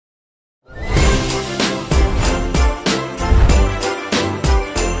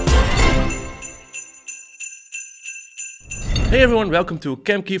Hey everyone, welcome to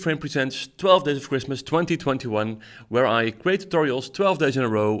Camp Keyframe presents 12 Days of Christmas 2021, where I create tutorials 12 days in a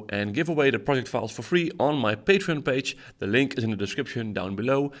row and give away the project files for free on my Patreon page. The link is in the description down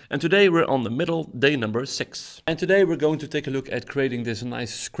below. And today we're on the middle, day number 6. And today we're going to take a look at creating this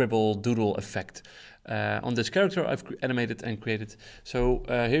nice scribble doodle effect. On this character I've animated and created. So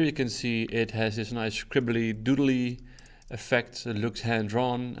here you can see it has this nice scribbly doodly effect. It looks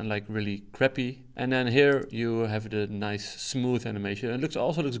hand-drawn and like really crappy. And then here you have the nice smooth animation. It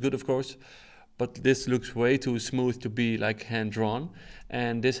also looks good, of course, but this looks way too smooth to be like hand-drawn.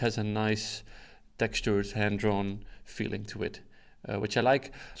 And this has a nice textured hand-drawn feeling to it, which I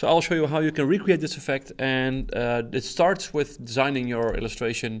like. So I'll show you how you can recreate this effect. And it starts with designing your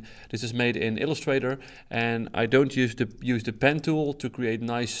illustration. This is made in Illustrator, and I don't use the pen tool to create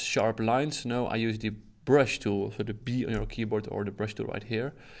nice sharp lines. No, I use the brush tool, so the B on your keyboard or the brush tool right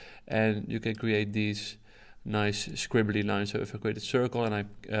here, and you can create these nice scribbly lines. So if I create a circle and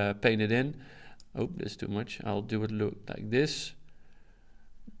I paint it in, oh, that's too much, I'll do it look like this.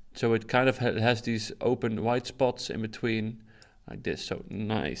 So it kind of has these open white spots in between like this. So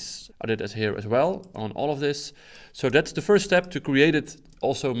nice. I did that here as well on all of this. So that's the first step, to create it,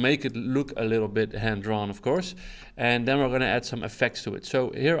 also make it look a little bit hand-drawn, of course. And then we're going to add some effects to it.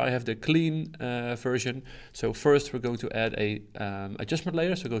 So here I have the clean version. So first we're going to add a adjustment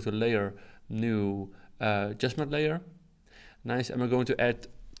layer. So go to layer, new adjustment layer. Nice. And we're going to add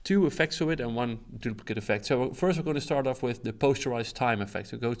 2 effects to it and 1 duplicate effect. So first we're going to start off with the Posterize time effect.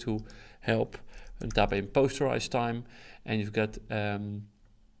 So go to help and type in Posterize time, and you've got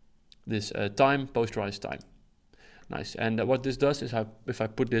this time, Posterize time. Nice. And what this does is if I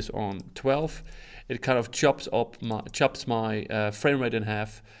put this on 12, it kind of chops my frame rate in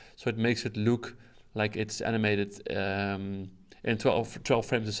half, so it makes it look like it's animated in 12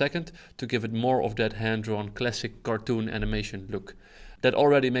 frames a second, to give it more of that hand-drawn classic cartoon animation look. That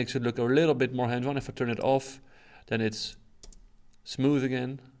already makes it look a little bit more hand-drawn. If I turn it off, then it's smooth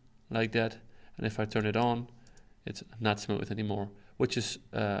again, like that. And if I turn it on, it's not smooth anymore, which is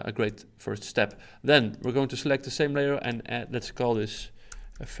a great first step. Then we're going to select the same layer and add, let's call this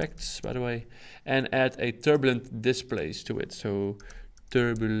effects, by the way, and add a turbulent displace to it. So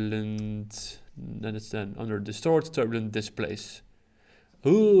turbulent, then it's then under distort, turbulent displace.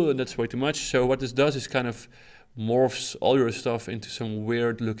 Ooh, that's way too much. So what this does is kind of morphs all your stuff into some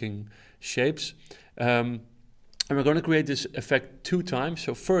weird looking shapes. And we're going to create this effect 2 times.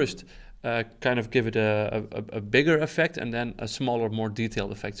 So first, kind of give it a bigger effect, and then a smaller, more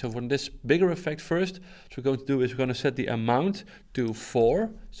detailed effect. So for this bigger effect first, what we're going to do is we're going to set the amount to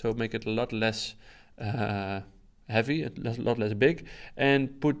 4, so make it a lot less heavy, a lot less big,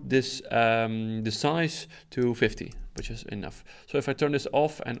 and put this the size to 50, which is enough. So if I turn this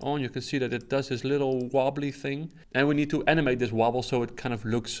off and on, you can see that it does this little wobbly thing, and we need to animate this wobble so it kind of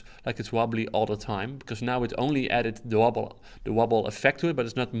looks like it's wobbly all the time, because now it only added the wobble effect to it, but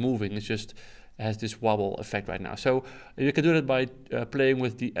it's not moving. It's just has this wobble effect right now. So you can do that by playing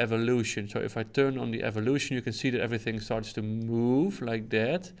with the evolution. So if I turn on the evolution, you can see that everything starts to move like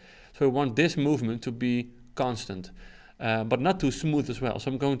that. So we want this movement to be constant, but not too smooth as well.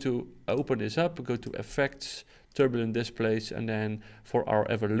 So I'm going to open this up, go to effects, turbulent displace, and then for our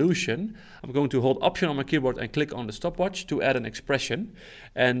evolution, I'm going to hold Option on my keyboard and click on the stopwatch to add an expression.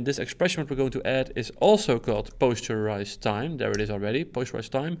 And this expression what we're going to add is also called Posterize time. There it is already, Posterize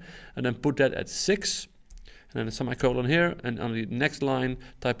time. And then put that at 6, and then a semicolon here, and on the next line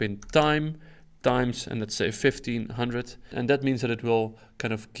type in time times, and let's say 1500. And that means that it will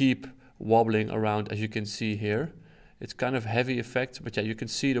kind of keep wobbling around, as you can see here. It's kind of heavy effect, but yeah, you can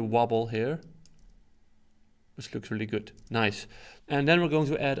see the wobble here, which looks really good. Nice. And then we're going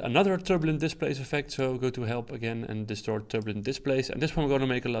to add another turbulent displace effect. So go to help again and distort turbulent displace. And this one we're going to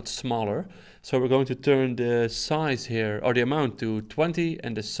make a lot smaller. So we're going to turn the size here, or the amount, to 20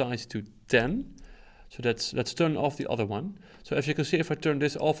 and the size to 10. So let's turn off the other one. So as you can see, if I turn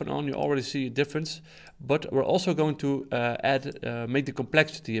this off and on, you already see a difference. But we're also going to make the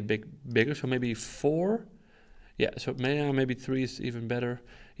complexity a bit bigger. So maybe 4. Yeah, so maybe 3 is even better.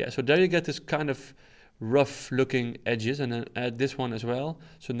 Yeah, so there you get this kind of rough looking edges, and then add this one as well.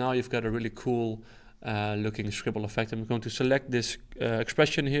 So now you've got a really cool looking scribble effect. I'm going to select this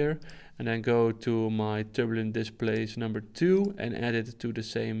expression here, and then go to my turbulent displace number 2 and add it to the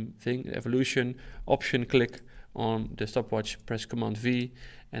same thing, evolution, option, click on the stopwatch, press Command V,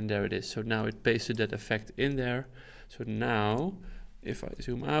 and there it is. So now it pasted that effect in there. So now if I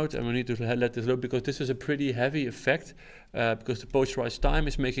zoom out, and we need to let this look, because this is a pretty heavy effect, because the posterize time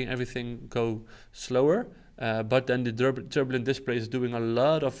is making everything go slower. but then the Turbulent Displace is doing a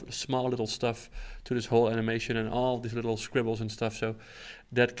lot of small little stuff to this whole animation and all these little scribbles and stuff. So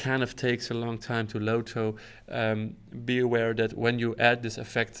that kind of takes a long time to load. So be aware that when you add this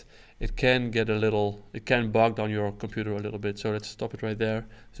effect, it can bog down your computer a little bit. So let's stop it right there,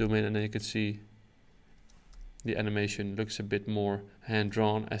 zoom in, and then you can see the animation looks a bit more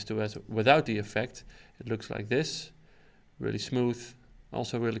hand-drawn as without the effect. It looks like this, really smooth,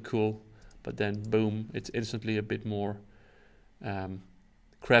 also really cool. But then boom, it's instantly a bit more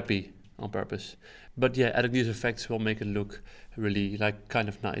crappy on purpose. But yeah, adding these effects will make it look really like kind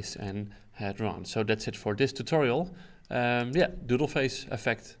of nice and hand-drawn. So that's it for this tutorial. Yeah, doodle face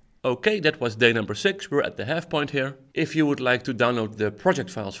effect. Okay, that was day number 6. We're at the half point here. If you would like to download the project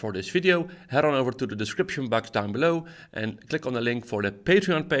files for this video, head on over to the description box down below and click on the link for the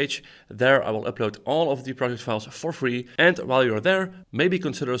Patreon page. There I will upload all of the project files for free. And while you're there, maybe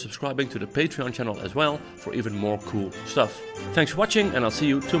consider subscribing to the Patreon channel as well for even more cool stuff. Thanks for watching, and I'll see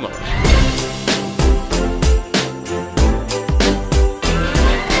you tomorrow.